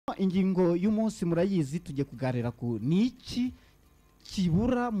ingingo y'umunsi murayizi tujye kugarira ku niki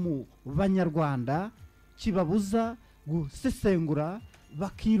kibura mu banyarwanda kibabuza gusesengura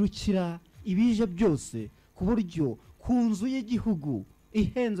bakirukira ibije byose ku buryo ku nzu y'igihugu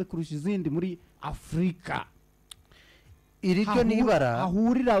ihenze kurusha izindi muri Afrika iryo nibara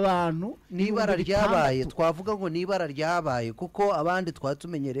ahurira abantu nibara ryabaye twavuga ngo nibara ryabaye kuko abandi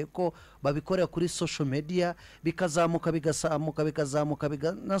twatumenyereye ko babikorera kuri social media bikazamuka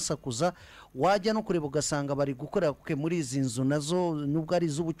biganasakuza wajya no kureba ugasanga bari gukorera muri izi nzu nazo nubwo ari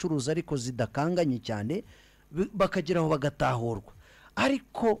iz'ubucuruzi ariko zidakanganye cyane bakageraho bagatahurwa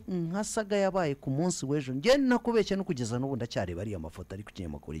ariko nka saga yabaye ku munsi w'ejo nge nakubeshya no kugeza n'ubu ndacyareba ari amafoto ari ku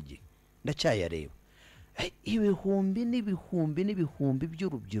kinyamakuru igihe ndacyayareba ibihumbi n'ibihumbi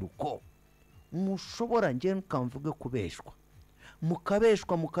by'urubyiruko mushobora nge nkamvuge kubeshwa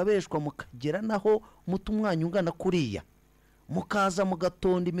mukabeshwa mukagera naho muta umwanya ungana kuriya mukaza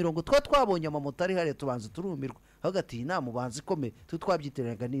mugatonda imirongo twabonye amamoto ari hariya tubanza turumirwa hagati inama ubanza ikomeye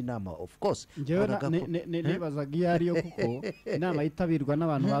twabyitiriraga n'inama of course nibazaga iyo ariyo kuko inama yitabirwa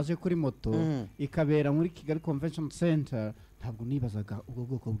n'abantu baje kuri moto ikabera muri Kigali Convention Center ntabwo nibazaga ubwo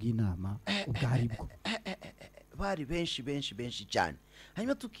bwoko bw'inama ubwaribwo bari benshi cyane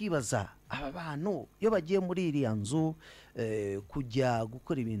hanyuma tukibaza aba bantu iyo bagiye muri iriya nzu kujya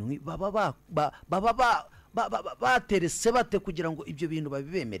gukora ibintu baba baterese bate kugira ngo ibyo bintu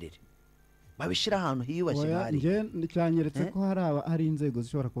babibemerere babishira ahantu hiyubashye hari nge cyanyeretse ko hari inzego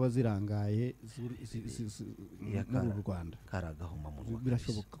zishobora kuba zirangaye mu Rwanda karagahuma mu Rwanda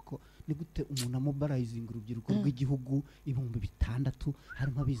birashoboka ko ni gute umuntu amobarayizinga urubyiruko rw'igihugu 6,000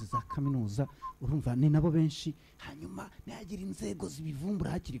 harimo abize za kaminuza urumva ni nabo benshi hanyuma nagira inzego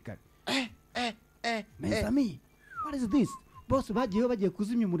zibivumbura hakiri kare mesami what is this boss bagiye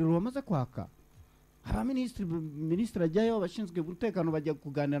kuzimya umuriro wamaze kwaka aba ministre ajyayo abashinzwe umutekano bajya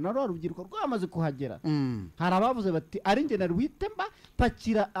kuganira na rubyiruko rwamaze kuhagera hari abavuze bati ari nge na Rwitemba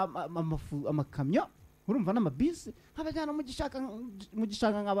pakira amakamyo urumva n'amabisi nk'abajyana mu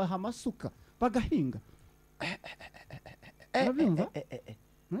gishanga nk'abaha amasuka bagahinga urabimva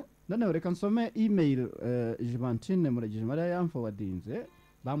noneho reka nsome email Jivantine Muragije Mariya yamforwardinze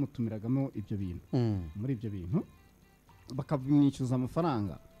bamutumiragamo ibyo bintu muri ibyo bintu bakabimwishyuza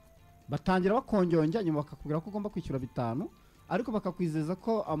amafaranga batangira bakonjonja nyuma bakakubwira ko ugomba kwishyura 5 ariko bakakwizeza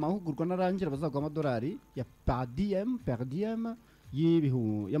ko amahugurwa narangira bazagwa amadolari ya per diem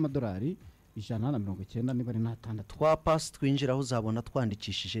y'amadolari 190 niba ari natandatu twa pass twinjira aho uzabona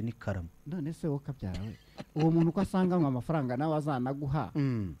twandikishije n'ikaramu none se wokabyara we uwo muntu ko asanga ngo amafaranga nawe azanaguha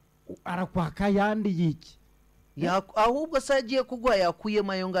arakwaka yandi yiki ahubwo se agiye kugwa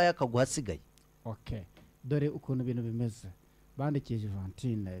yakuyemo ayo ngaya akaguhasigaye okay dore ukuntu ibintu bimeze bandikije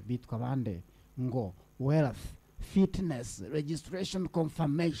Vantine bitwa bande ngo wealth fitness registration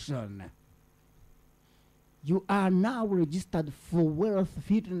confirmation you are now registered for wealth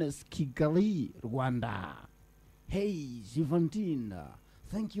fitness Kigali Rwanda. Hey Vantine,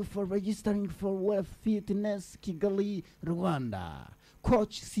 thank you for registering for wealth fitness Kigali Rwanda.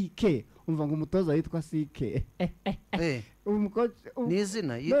 Coach CK umva ngo umutoza yitwa CK umucoach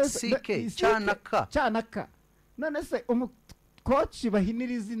nizina CK cyanaka none se coach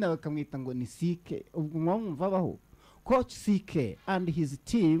bahinira izina bakamwita ngo ni CK ubwo mwumva baho Coach CK and his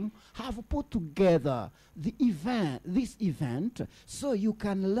team have put together this event so you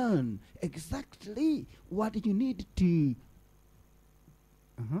can learn exactly what you need to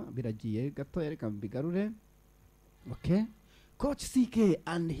biragiye gato reka bigarure okay Coach CK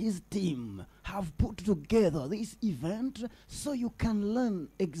and his team have put together this event so you can learn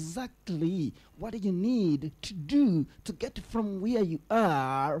exactly what you need to do to get from where you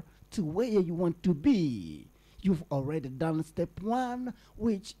are to where you want to be. You've already done step 1,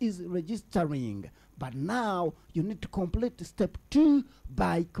 which is registering, but now you need to complete step 2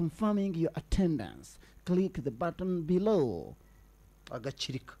 by confirming your attendance. Click the button below.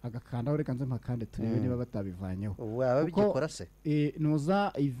 Agachirika agakanda reka nze mpakande turebe niba batabivanyeho waba bigikora se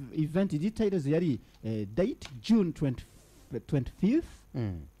noza event details yari date June 25th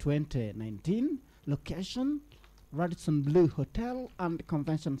 2019 location Radisson Blue Hotel and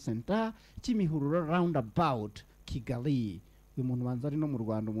Convention Center Kimihurura roundabout Kigali umuntu banzari no mu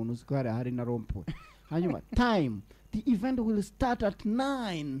Rwanda umuntu uziko hari na rompo hanyuma time the event will start at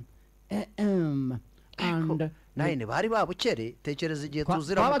 9 a.m. and 9 bari babukere tekereza igihe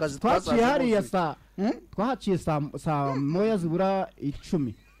tuzira mu kazi twahaciye saa moya zibura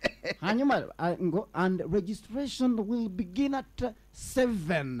 10 hanyuma ngo and registration will begin at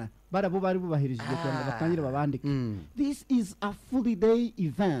 7 barabo bari bubahirije cyangwa batangire babandike this is a full day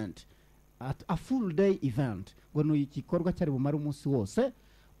event ngo no igikorwa cyari bumara umunsi wose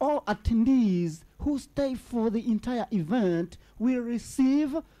all attendees who stay for the entire event will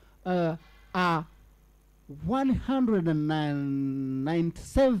receive a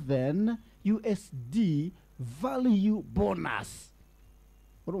 197 USD value bonus.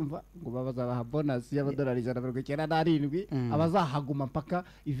 Urumva ngo bazabaha bonus y'amadolari 197 abazahaguma mpaka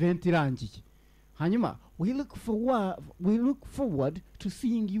event irangiye. Hanyuma we look forward to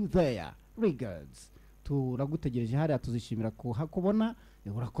seeing you there. Regards. Turagutegereje hariya tuzishimira ko hakubona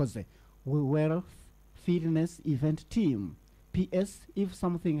urakoze. Well fitness event team. PS, if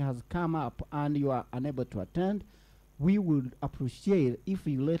something has come up and you are unable to attend, we would appreciate if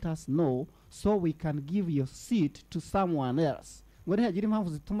you let us know so we can give your seat to someone else. Ngo ntihagira impamvu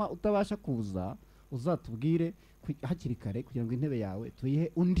zituma utabasha kuza uzatubwire hakiri kare kugira ngo intebe yawe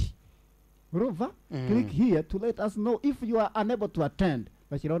tuyihe undi. Urumva? Click here to let us know if you are unable to attend.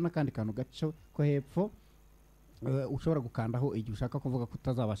 Bashyiraho n'akandi kantu gaco ko hepfo ushobora gukandaho igihe ushaka kuvuga ko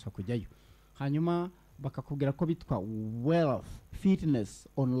utazabasha kujyayo. Hanyuma bakakubwira ko bitwa Wealth Fitness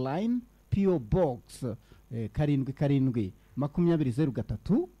Online PO Box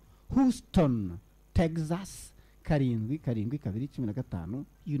 7720 Houston, Texas 772215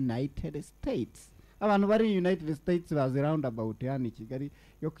 United States. Abantu bari United States bazi roundabout yani Kigali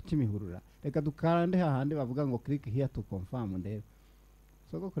yo Kimihurura. Reka dukande hahandi bavuga ngo click here to confirm ndebe.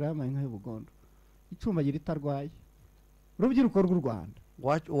 Soko kuri amayinka y'Ubugondo. Icumba gira itarwaye. Rubyiruko rw'u Rwanda.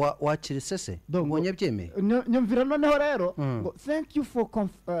 Wakirese se mbonye byeme nyumvira noneho rero ngo thank you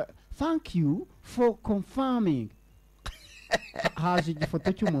for confirming haje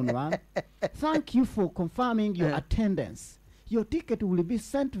igifoto cy'umuntu bana. Thank you for confirming your attendance. Your ticket will be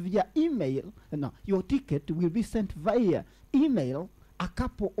sent via email. No, your ticket will be sent via email a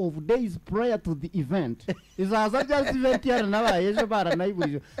couple of days prior to the event. Izaza just event yana nabaye ejo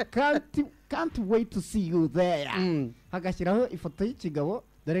baranayibuje. Can't wait to see you there. Hagashyiraho ifoto y'ikigabo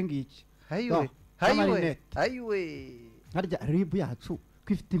dore ngiki. Hayiwe harya ribu yacu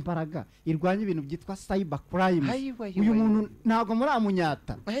kwifite imbaraga irwanya ibintu byitwa cyber crime. Uyu muntu ntago muri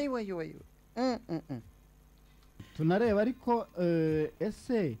amunyata. Tunareba ariko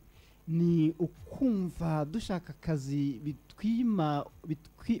ese ni ukumva dushaka akazi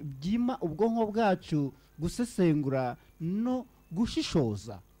byima ubwonko bwacu gusesengura no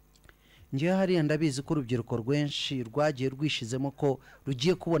gushishoza. Ngiye hariya ndabizi ko urubyiruko rwenshi rwagiye rwishizemo ko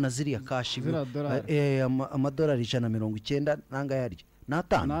rugiye kubona ziriya kashi amadolari 190 nanga yaryo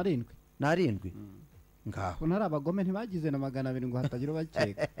narindwi ngaho unara abagome ntibagize na 200 ngo hatagira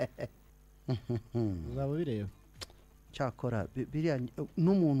bakeka. Uzaba bireba cyakora biriya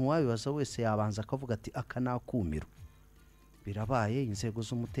n'umuntu wabibaza wese yabanza akavuga ati aka nakumiro birabaye inzego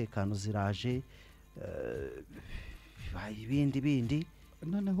z'umutekano ziraje ibindi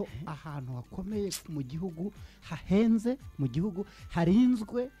noneho ahantu hakomeye mu gihugu hahenze mu gihugu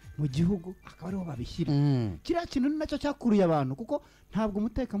harinzwe mu gihugu akaba ariho babishyira. Kiriya kintu nacyo cyakuruye abantu kuko ntabwo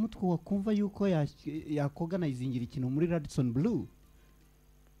umutekamutwe wakumva yuko yakoganizingira ikintu muri Radisson Blue.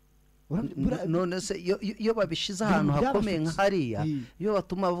 None se iyo babishize ahantu hakomeye nk'hariya iyo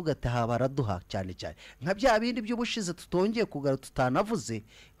batuma bavuga ati ha baraduha cyane nka bya bindi by'ubushize tutongeye kugara tutanavuze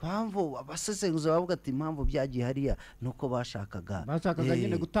mpamvu abasesenguzi bavuga ati impamvu byagiye hariya nuko bashakaga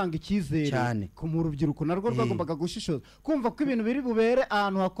nyine gutanga icyizere ku mu rubyiruko narwo rwagombaga gushishoza kumva ko ibintu biri bubere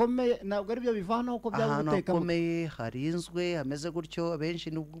ahantu hakomeye ntabwo ari byo bivanaho ko byaguteka hakomeye harinzwe hameze gutyo benshi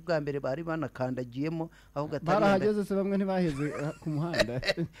nubwo bwa mbere bari banakandagiyemo avuga ati barahageze se bamwe ntibaheze ku muhanda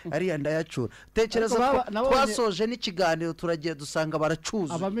ariya ndayacura tekereza ko twasoje n'ikiganiro turagiye dusanga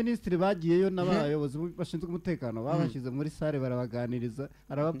baracuza abaministri bagiyeyo n'abayobozi bashinzwe umutekano babashyize muri sale barabaganiriza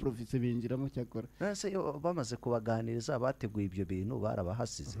profise binjiramo cyakora nase bamaze kubaganiriza bateguye ibyo bintu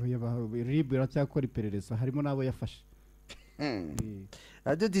barabahasize RIB iracyakora iperereza harimo nabo yafashe.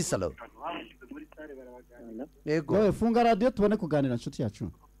 Radio Disalo yego funga radio tubone kuganira nshuti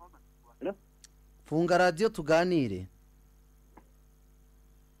yacu. Funga radio tuganire.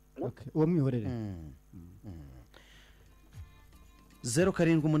 Okay uwo mwihorere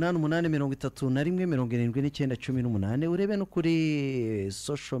 0788317918 urebe no kuri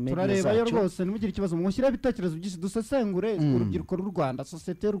social media zacu. Turareba rwose nimugire ikibazo mushyira ibitekerezo byinshi dusesengure urubyiruko rw'u Rwanda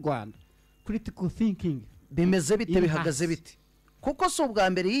societe y'u Rwanda critical thinking bimeze bite bihagaze bite kuko so ubwa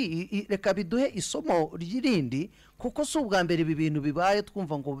mbere reka biduhe isomo ry'irindi kuko so ubwa mbere ibi bintu bibaye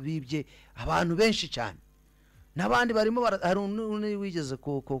twumva ngo bibye abantu benshi cyane n'abandi barimo hari undi wigeze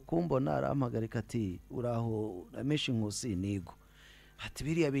kumbona arampagarika ati uraho rameshi nkusi nigo ati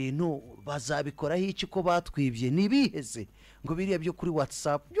biriya bintu bazabikoraho iki ko batwibye nibiheze ngo biriya byo kuri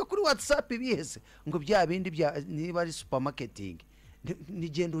WhatsApp biheze ngo bya bindi bya niba ari supermarketing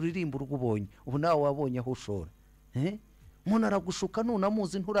nigenda uririmba urugubonye ubu nawe wabonye aho ushora umuntu aragushuka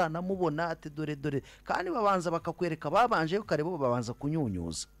nunamuzi nturanamubona ati dore kandi babanza bakakwereka babanje ukareba babanza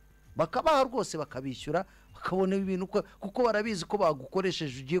kunyunyuza bakabaha rwose bakabishyura bakabona ibintu kuko barabizi ko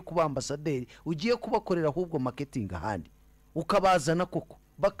bagukoresheje ugiye kuba ambasaderi ugiye kubakorera ahubwo marketing ahandi ukabazana koko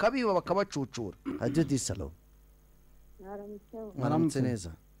bakabiba bakabacucura radio disalo maramutse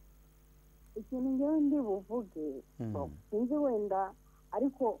neza ikintu ngewe ndi buvuge sinzi wenda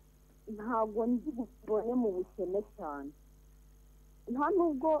ariko ntabwo ndi bubibone mu bukene cyane nta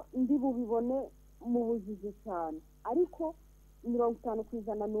nubwo ndi bubibone mu bujiji cyane ariko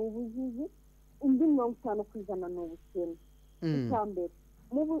 50% ni ubujiji indi 50% ni ubukene icyambere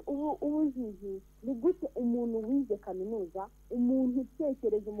ubujiji ni gute umuntu wize kaminuza umuntu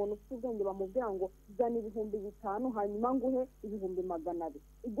utekereza umuntu ufite ubwenge bamubwira ngo jyana 5,000 hanyuma nguhe 200,000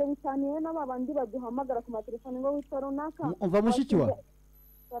 ibyo bitaniye n'abandi baduhamagara ku matelefone ngo witwa runaka umva mushiki wa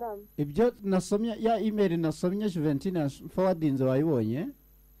ibyo nasomye ya email nasomye Juventina forwardinze wayibonye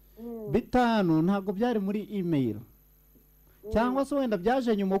bitanu ntabwo byari muri email cyangwa se wenda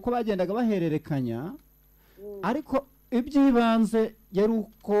byaje nyuma uko bagendaga bahererekanya ariko ibyibanze yari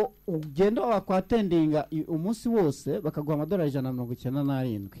uko ugenda wakwatendinga umunsi wose bakaguha amadolari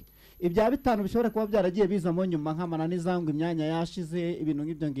 197 ibya bitanu bishobora kuba byaragiye bizamo nyuma nk'amanani zangwa imyanya yashize ibintu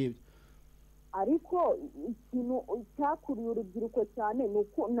nk'ibyo ngibyo ariko ikintu cyakuriye urubyiruko cyane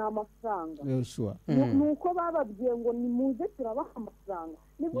nuko n'amafaranga nuko bababwiye ngo nimuze turabaha amafaranga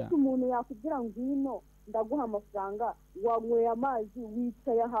nibwo umuntu yakubwira ngo ino ndaguha amafaranga wanyweye amazi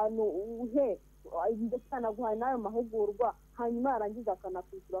wicaye ahantu uhe ndetse anaguhaye n'ayo mahugurwa hanyuma yarangiza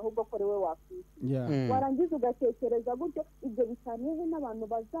akanakwishyura ahubwo ko we wakwishyura warangiza ugatekereza gutyo ibyo bitaniye n'abantu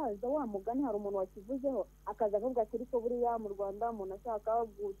bazaza wa mugani hari umuntu wakivuzeho akaza akavuga ati ariko buriya mu Rwanda umuntu ashaka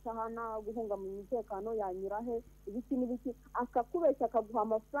gucahana guhunga mu mutekano yanyura he ibiki n'ibiki akakubeshya akaguha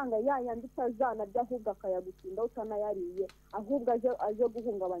amafaranga yayandi utazanarya ahubwo akayagutinda utanayariye ahubwo aje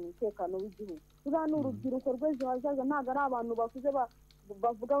guhungabanya umutekano w'igihugu uriya ni urubyiruko rw'ejo hazaza ntabwo ari abantu bakuze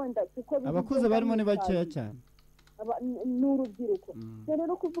bavuga wenda kuko abakuze barimo ni bakeya cyane ni urubyiruko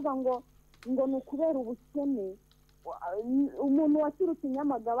rero kuvuga ngo ni ukubera ubukene umuntu waturutse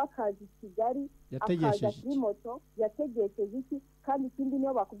Nyamagabe akaza i Kigali akaza kuri moto yategesheje iki kandi ikindi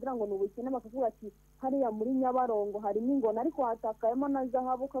niyo bakubwira ngo ni ubukene bakavuga ati hariya muri Nyabarongo harimo ingona ariko hatakayemo na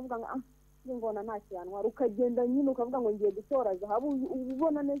zahabu ukavuga ngo ingona nta cyanwa ukagenda nyine ukavuga ngo ngiye gutora zahabu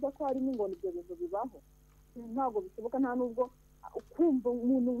ubona neza ko harimo ingona ibyo bintu bibaho ntabwo bishoboka nta nubwo kumva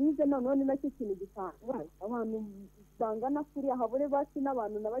umuntu wize noneho ni nacyo kintu gitangaje abantu bangana kuriya habure basi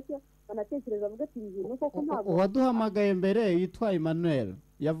n'abantu na bake banatekereza avuga ati ibintu koko ntabwo uwaduhamagaye mbere yitwa Emmanuel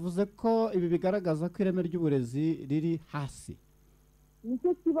yavuze ko ibi bigaragaza ko ireme ry'uburezi riri hasi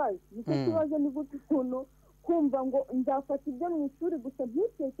nicyo kibazo ni gute ukuntu kumva ngo nzafata ibyo mu ishuri gusa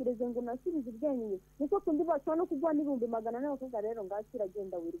ntitekereze ngo nasubize ubwenge inyuma niko kundi bashobora no kuguha n'100,000 bakavuga rero ngakira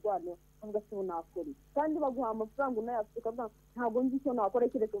agenda wirwane avuga ati nakora kandi baguha amafaranga unayafite ukavuga ntabwo nzi icyo nakora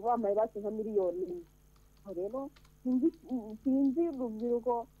keretse bamaye basi nka miliyoni rero sinzi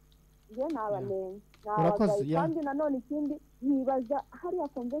urubyiruko njye nabanenga kandi nanone ikindi nibaza hariya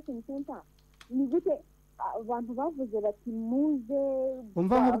convention center ni gute abantu bavuze bati muze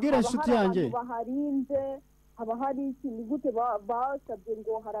umva nkubwire inshuti yanjye baharinze haba hari ikintu gute basabye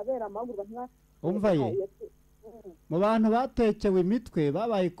ngo harabera amahugurwa nka umva ye mu bantu batekewe imitwe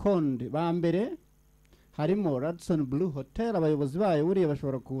babaye konde ba mbere harimo Radisson Blue Hotel abayobozi bayo buriye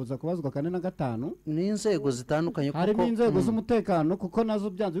bashobora kuza kubazwa 4 na 5 n'inzego zitandukanye kuko harimo inzego z'umutekano kuko nazo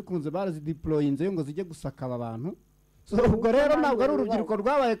byanze bikunze barazideployinze ngo zijye gusaka abantu ubwo rero ntabwo ari urubyiruko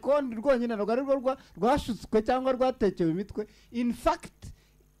rwabaye konde rwonyine ntabwo ari rwo rwashutswe cyangwa rwatekewe imitwe in fact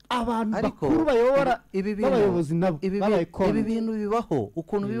abantu bakuru bayobora abayobozi nabo babaye konde ibi bintu bibaho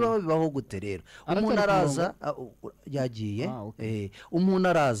ukuntu bibaho gute rero umuntu araza yagiye umuntu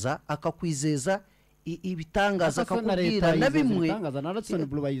araza akakwizeza ibitangaza akakubwira na bimwe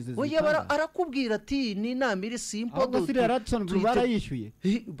arakubwira ati ni inama iri simple barayishyuye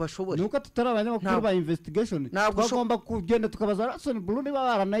bashobora nuko tutari abanyamakuru ba investigation twagomba kugenda tukabaza Radisson Blue niba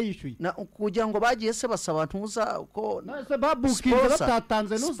baranayishyuye kugira ngo bagiye se basaba ntuza ko babukinze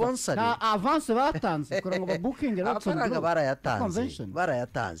batatanze nusa na avance batanze kugira ngo babukinge Radisson Blue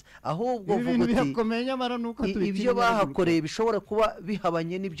barayatanze ahubwo vuga uti ibyo bahakoreye bishobora kuba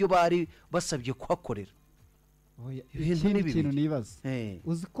bihabanye n'ibyo bari basabye kuhakora ikintu nibaza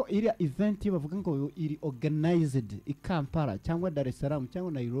uzi ko iriya event bavuga ngo iri organized i Kampala cyangwa Dar es Salaam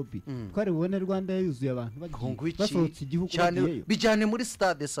cyangwa Nairobi twari bubone Rwanda yuzuye abantu basohotse igihugu cyane bijyane muri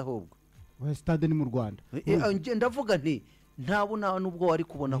stade ahubwo stade ni mu Rwanda ndavuga nti nubwo wari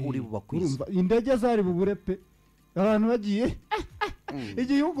kubona aho uri bubakwiza indege zari bubure pe abantu bagiye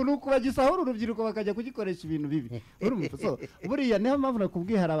igihugu nuko bagisahura urubyiruko bakajya kugikoresha ibintu bibi urumva so buriya niyo mpamvu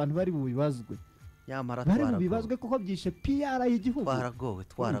nakubwiye hari abantu bari mu bibazwe nyamara bari mu bibazwe kuko byishe PR y'igihugu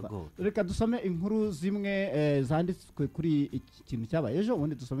twaragowe reka dusome inkuru zimwe zanditswe kuri iki kintu cyabaye ejo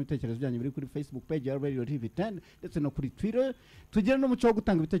ubundi dusome ibitekerezo byanyu biri kuri Facebook page ya Radio TV 10 ndetse no kuri Twitter tugire n'umuco wo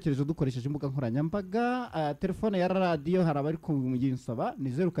gutanga ibitekerezo dukoresheje imbuga nkoranyambaga telefone ya radio hari abari kuyinsaba ni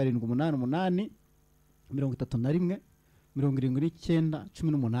 0788 31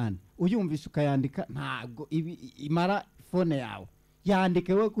 79 uyumvisha ukayandika ntago imara phone yawe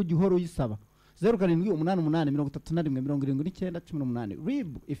yandike we kugihora uyisaba 0788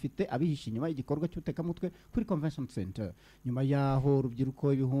 RIB ifite abihisha inyuma igikorwa cy'ubutekamutwe kuri Convention Center nyuma yaho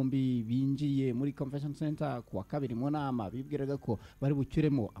urubyiruko ibihumbi binjiye muri Convention Center kuwa kabiri mu nama bibwiraga ko bari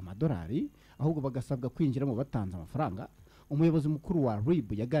bucyuremo amadolari ahubwo bagasabwa kwinjiramo batanze amafaranga umuyobozi mukuru wa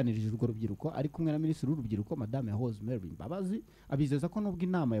RIB yaganirije urwo rubyiruko ari kumwe na minisitiri w'urubyiruko Madame Rosemary Mbabazi abizeza ko nubwo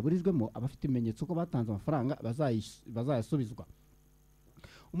inama yaburijwemo abafite ibimenyetso ko batanze amafaranga bazayasubizwa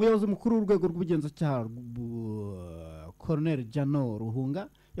umuyobozi mukuru w'urwego rw'ubugenzacyaha Colonel Jano Ruhunga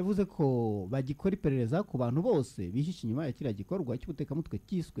yavuze ko bagikora iperereza ku bantu bose bihishe inyuma ya kiriya gikorwa cy'ubutekamutwe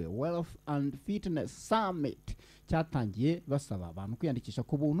kiswe Wealth and Fitness Summit cyatangiye basaba abantu kwiyandikisha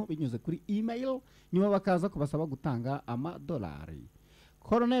ku buntu binyuze kuri email nyuma bakaza kubasaba gutanga amadolari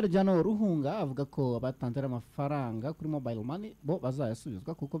Colonel Jano Ruhunga avuga ko batanze amafaranga kuri mobile money bo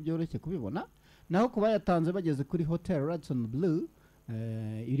bazayasubizwa kuko byoroshye kubibona naho kuba yatanze bageze kuri Hotel Radisson Blue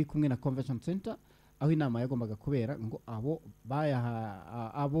iri kumwe na Convention Center aho inama yagombaga kubera ngo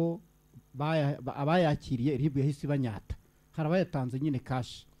abayakiriye RIB yahise banyata hari abayatanze nyine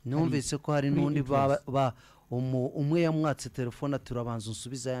cash numvise ko hari n'undi umwe yamwatse telefone turabanza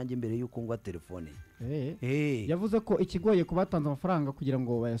unsubiza yanjye mbere yuko ngwa telefone yavuze ko ikigoye kubatanze amafaranga kugira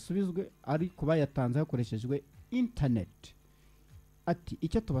ngo bayasubizwe ari kubayatanze hakoreshejwe internet ati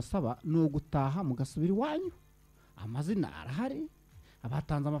icyo tubasaba ni ugutaha mugasubira iwanyu amazina arahari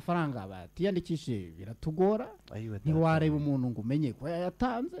abatanze amafaranga batiyandikishije biratugora ntiwareba umuntu ngo umenye ko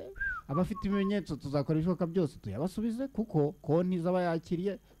yayatanze abafite ibimenyetso tuzakora ibishoboka byose tuyabasubize kuko konti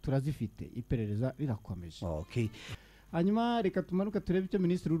z'abayakiriye turazifite iperereza rirakomeje hanyuma reka tumanuke turebe icyo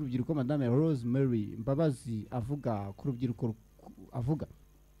minisitiri w'urubyiruko Madame Rosemary Mbabazi avuga ku rubyiruko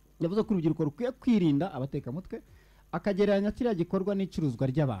yavuze ko urubyiruko rukwiye kwirinda abatekamutwe akagereranya kiriya gikorwa n'icuruzwa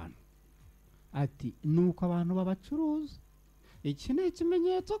ry'abantu ati nuko abantu babacuruza iki ni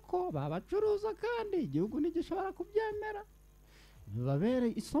ikimenyetso ko babacuruza kandi igihugu ntigishobora kubyemera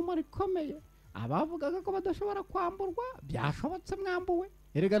bibabereye isomo rikomeye abavugaga ko badashobora kwamburwa byashobotse mwambuwe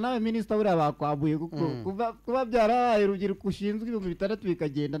erega nawe minisita buriya bakwambuye kuba byarabaye urubyiruko ushinzwe 6,000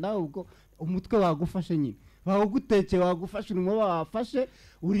 bikagenda nawe ubwo umutwe wagufashe nyine bagutekeye wagufashe urimo wafashe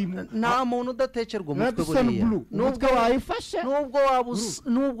urimo nta muntu udatekerwa umutwe buriya nubwo wayifashe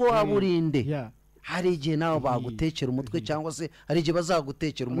nubwo waburinde hari igihe nawe bagutekera umutwe cyangwa se hari igihe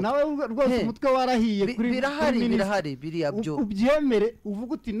bazagutekera umutwe nawe rwose umutwe warahiye kuri birahari biriya byo ubyemere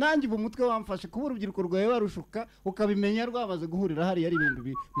uvuga uti nanjye ubu umutwe wamfashe kuba urubyiruko rwawe barushuka ukabimenya rwamaze guhurira hari yari ibintu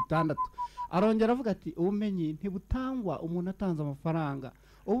 6 arongera avuga ati ubumenyi ntibutangwa umuntu atanze amafaranga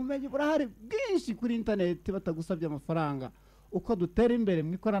ubumenyi burahari bwinshi kuri internet batagusabye amafaranga uko dutera imbere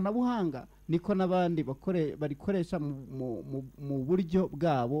mu ikoranabuhanga niko nabandi barikoresha mu buryo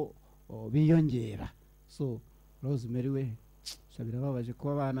bwabo biyongera so Rosemary we birababaje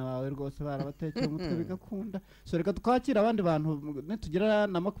kuba abana bawe rwose barabatekeye umutwe bigakunda so reka twakira abandi bantu tugira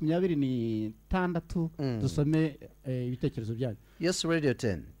na 26 dusome ibitekerezo byanyu Yes Radio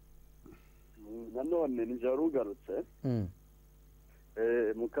 10 nanone njarugarutse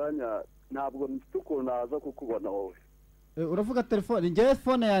mukanya ntabwo mfite ukuntu naza kukubona wowe uravuga telefone ngewe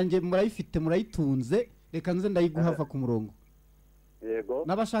phone yanjye murayifite murayitunze reka nze ndayiguhava ku murongo yego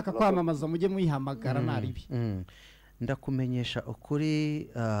nabashaka kwamamaza mujye muyihamagara naribi ndakumenyesha ukuri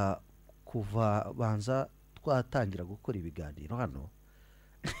kuva banza twatangira gukora ibiganiro hano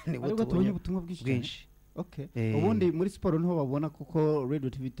nibwo tubonye ubutumwa bwinshi ubundi muri siporo niho babona kuko Radio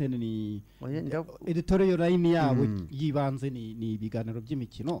TV 10 ni editorial line yabo yibanze ni ibiganiro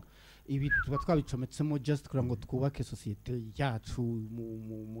by'imikino ibi tuba twabicometsemo just kugira ngo twubake societe yacu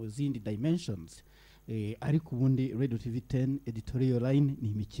mu zindi dimensions ariko ubundi Radio TV 10 editorial line ni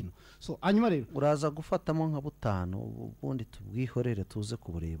imikino so anyuma rero uraza gufatamo nka butano ubundi tubwihorere tuze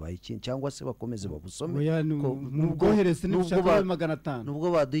kubureba ikintu cyangwa se bakomeze babusome nubwohereze n'ibishaka 500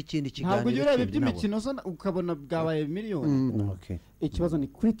 nubwo baduha ikindi kiganiro ntabwo urebe by'imikino so ukabona bwabaye miliyoni ikibazo ni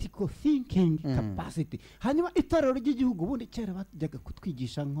critical thinking capacity hanyuma itorero ry'igihugu ubundi cyera bajyaga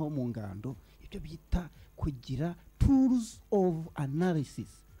kutwigisha nko mu ngando ibyo bita kugira tools of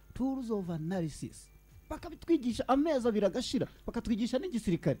analysis bakabitwigisha amezi abiri agashira bakatwigisha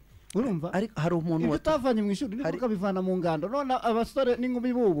n'igisirikare urumva hari umuntu utavanye mu ishuri niko kabivana mu ngando none abasore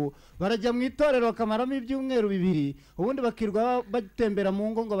n'inkumi bubu barajya mu itorero bakamaramo ibyumweru bibiri ubundi bakirwa batembera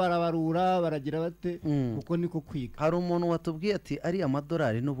mu ngo ngo barabarura baragira bate uko niko kwiga. Hari umuntu watubwiye ati ari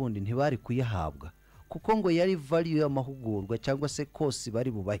amadolari n'ubundi ntibari kuyahabwa kuko ngo yari value y'amahugurwa cyangwa se course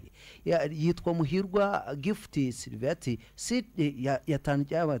bari bubahe. Yitwa Muhirwa Gift Silvati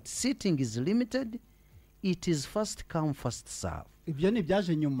yatangiye sitting is limited, it is first come first serve. Ibyo ni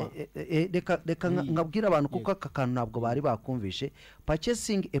byaje nyuma. Reka ngabwira abantu kuko aka kantu ntabwo bari bakumvishe.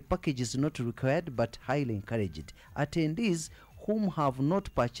 Purchasing a package is not required but highly encouraged. Attendees whom have not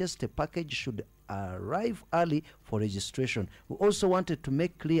purchased a package should arrive early for registration. We also wanted to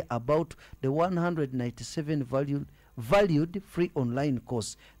make clear about the 197 valued free online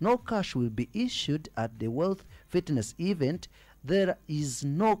course. No cash will be issued at the Wealth Fitness event. There is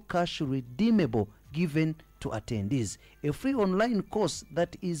no cash redeemable given to attendees. A free online course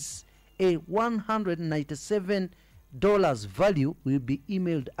that is a $197 value will be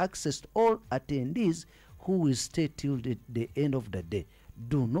emailed access to all attendees who will stay till the end of the day.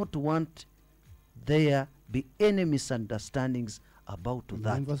 Do not want there be any misunderstandings about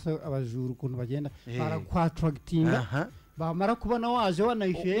that. Abajuru kuntu bagenda barakwattractinga bamara kubona waje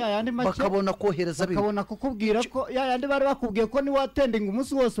wanayishuye yandi make bakabona kohereza bakabona kukubwira ko yandi bari bakubwiye ko ni watending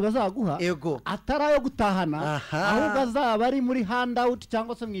umunsi wose bazaguha atarayo gutahana ahubwo azaba ari muri handout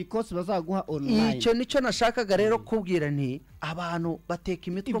cyangwa se mu ikosi bazaguha online. Icyo nico nashakaga rero kubwira nti abantu bateka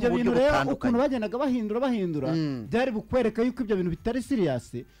imitwe mu buryo butandukanye. Ukuntu bagendaga bahindura byari bukwereka yuko ibyo bintu bitari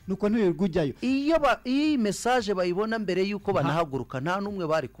serious nuko ntibirujyayo. Iyi message bayibona mbere yuko banahaguruka nta numwe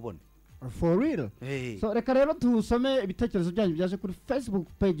bari kubona. For real. So reka rero tusome ibitekerezo byanyu byaje kuri Facebook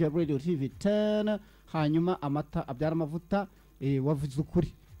page ya Radio TV 10 hanyuma amata abyara amavuta wavuze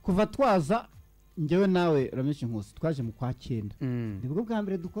ukuri kuva twaza ngewe nawe Ramesh Nkusi twaje mu kwa 9 nibwo bwa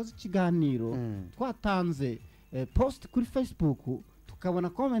mbere dukoze ikiganiro twatanze post kuri Facebook tukabona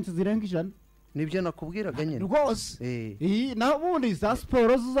comments zirenga 100. Nibyo nakubwiraga nyine rwose naho ubundi za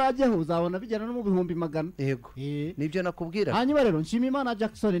siporo zuzajyeho uzabona bijyana no mu bihumbi magana. Yego nibyo nakubwira. Hanyuma rero Nshimiyimana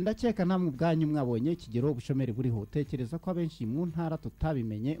Jackson ndakeka namwe ubwanyu mwabonye ikigero ubushomeri buriho utekereza ko abenshi mu ntara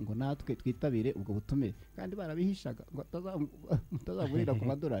tutabimenye ngo natwe twitabire ubwo butumire kandi barabihishaga ngo mutazagurira ku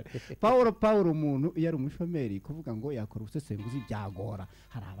madolari. Paul umuntu yari umushomeri kuvuga ngo yakora ubusesenguzi byagora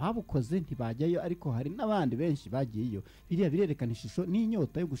hari ababukoze ntibajyayo ariko hari n'abandi benshi bagiyeyo biriya birerekana ishusho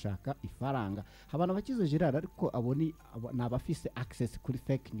n'inyota yo gushaka ifaranga. Abantu bakize Gerard ariko aboni nabafise access kuri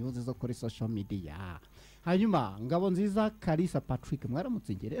fake news zo kuri social media. Hanyuma ngabo nziza Kalisa Patrick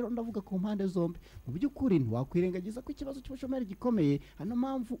mwaramutse rero ndavuga ku mpande zombi mu by'ukuri ntiwakwirengagiza ko ikibazo cy'ubushomeri gikomeye hano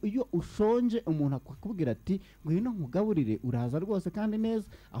mpamvu iyo ushonje umuntu akakubwira ati ngwino nkugaburire uraza rwose kandi neza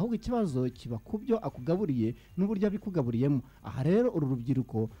ahubwo ikibazo kiba kubyo akugaburiye n'uburyo abikugaburiyemo. Aha rero uru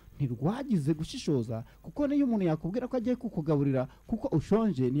rubyiruko ntirwagize gushishoza kuko niyo umuntu yakubwira ko agiye kukugaburira kuko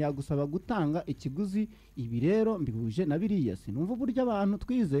ushonje ntiyagusaba gutanga ikiguzi. Ibi rero mbihuje na biriya sinumva uburyo abantu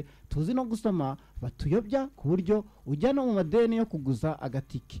twize tuzi no gusoma batuyobya ku buryo ujya no mu madeni yo kuguza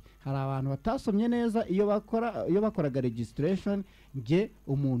agatiki. Hari abantu batasomye neza iyo bakoraga registration. Nge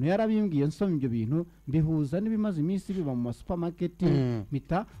umuntu yarabimbwiye nsoma ibyo bintu mbihuza n'ibimaze iminsi biba mu supermarket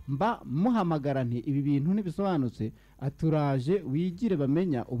mita mba muhamagara nti ibi bintu ntibisobanutse aturaje wigire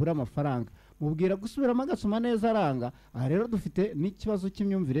bamenya ubura amafaranga mubwira gusubiramo agasoma neza aranga. Aha rero dufite n'ikibazo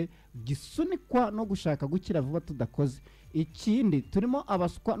cy'imyumvire gisunikwa no gushaka gukira vuba tudakoze. Ikindi turimo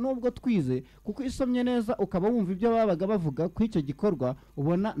abaswa nubwo twize kuko isomye neza ukaba wumva ibyo babaga bavuga ku icyo gikorwa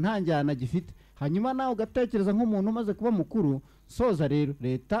ubona nta njyana gifite. Hanyuma nawe ugatekereza nk'umuntu umaze kuba mukuru. Soza rero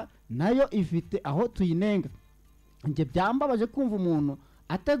leta nayo ifite aho tuyinenga. Nge byambabaje kumva umuntu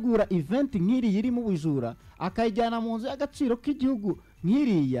ategura event nk'iri yiri mu bujura akayijyana mu nzu y'agaciro k'igihugu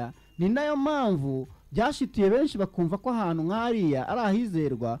nk'iriya. Ni nayo mpamvu byashitiye benshi bakumva ko ahantu nk'ariya ari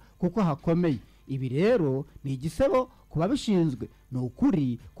ahizerwa kuko hakomeye. Ibi rero ni igisebo kuba bishinzwe ni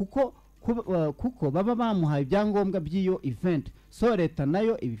ukuri kuko baba bamuhaye ibyangombwa by'iyo event. So leta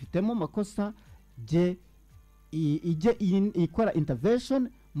nayo ibifitemo makosa ije ikora intervention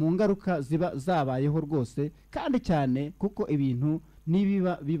mu ngaruka ziba zabayeho rwose kandi cyane kuko ibintu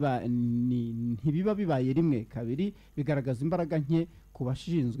ntibiba bibaye rimwe kabiri bigaragaza imbaraga nke ku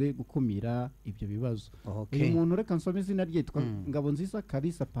bashinzwe gukumira ibyo bibazo. Uyu muntu reka nsome izina rye yitwa Ngabo nziza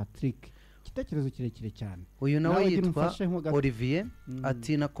Kalisa Patrick igitekerezo kirekire cyane. Uyu nawe yitwa Olivier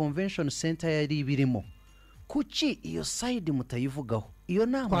ati na Convention Center yari birimo kuki iyo side mutayivugaho iyo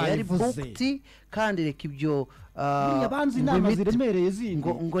nama yari booked kandi reka ibyo abanzi inama ziremereye zindi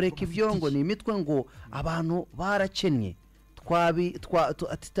ngo reka ibyo ngo ni imitwe ngo abantu barakennye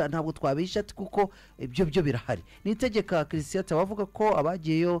ntabwo twabisha ati kuko ibyo byo birahari nitegeka Christian bavuga ko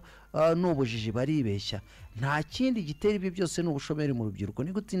abagiyeyo n'ubujiji baribeshya nta kindi gitera ibyo byose n'ubushomeri mu rubyiruko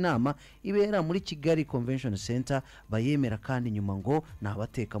ni gute inama ibera muri Kigali Convention Center bayemera kandi nyuma ngo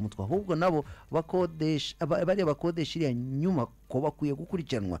nabateka mutwa ahubwo nabo bari bakodesha iriya nyuma ko bakwiye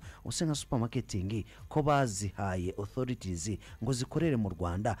gukurikiranwa use nka supermarketing ko bazihaye authorities ngo zikorere mu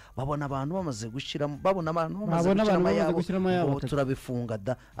Rwanda babona abantu bamaze gushiramo babona abantu bamaze gushiramo yabo turabifunga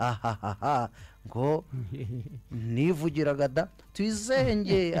da ngo nivugiraga da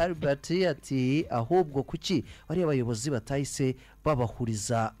twizenge Albert ati ahubwo kuki bari abayobozi batahise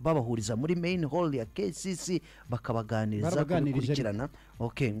babahuriza muri main hall ya KCC bakabaganiriza kubikurikirana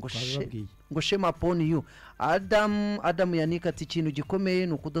okay ngo shema upon you Adam yanika ati ikintu gikomeye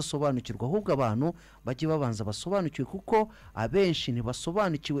no kudasobanukirwa ahubwo abantu bajye babanza basobanukirwe kuko abenshi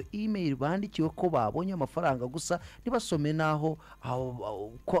ntibasobanukiwe email bandikiwe ko babonye amafaranga gusa nibasome naho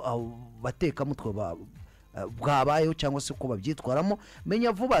ko bateka mutwe bwabayeho cyangwa se ko babyitwaramo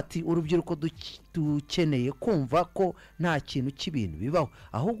menya vuba ati urubyiruko dukeneye kumva ko nta kintu cy'ibintu bibaho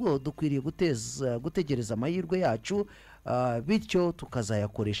ahubwo dukwiriye gutegereza amahirwe yacu bityo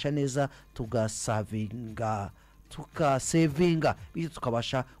tukazayakoresha neza tugasavinga bityo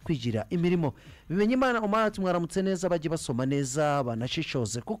tukabasha kwigira imirimo bimenye Imana umwana tumwaramutse neza bajye basoma neza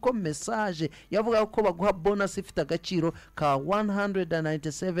banashishoze kuko message yavuga ko baguha bonus ifite agaciro ka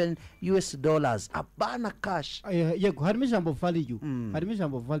 $197 abana cash yego harimo ijambo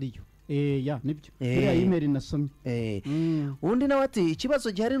value ya nibyo iriya email nasomye undi nawe ati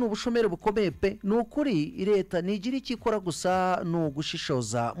ikibazo gihari n'ubushomeri bukomeye pe n'ukuri leta nigira ikikora gusa no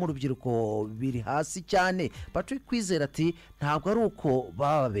gushishoza mu rubyiruko biri hasi cyane Patrick Kwizera ati ntabwo ari uko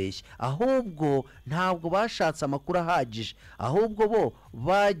bababeshye ahubwo ntabwo bashatse amakuru ahagije ahubwo bo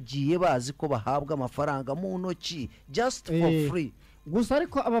bagiye bazi ko bahabwa amafaranga mu ntoki just for free gusa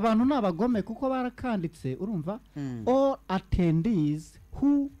ariko aba bantu nabagome kuko barakanditse urumva all attendees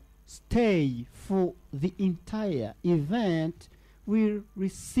who stay for the entire event will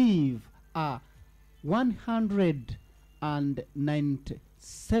receive a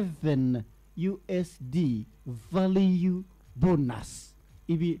 $197 USD value bonus.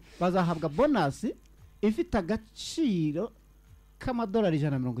 Ibi bazahabwa bonus ifite agaciro k'amadolari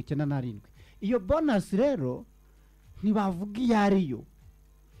 197. Iyo bonus rero ntibavuga iyo ariyo.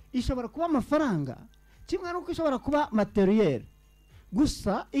 Ishobora kuba amafaranga kimwe nuko ishobora kuba materiel.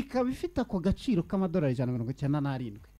 Gusa ikaba ifite ako gaciro k'amadolari 197.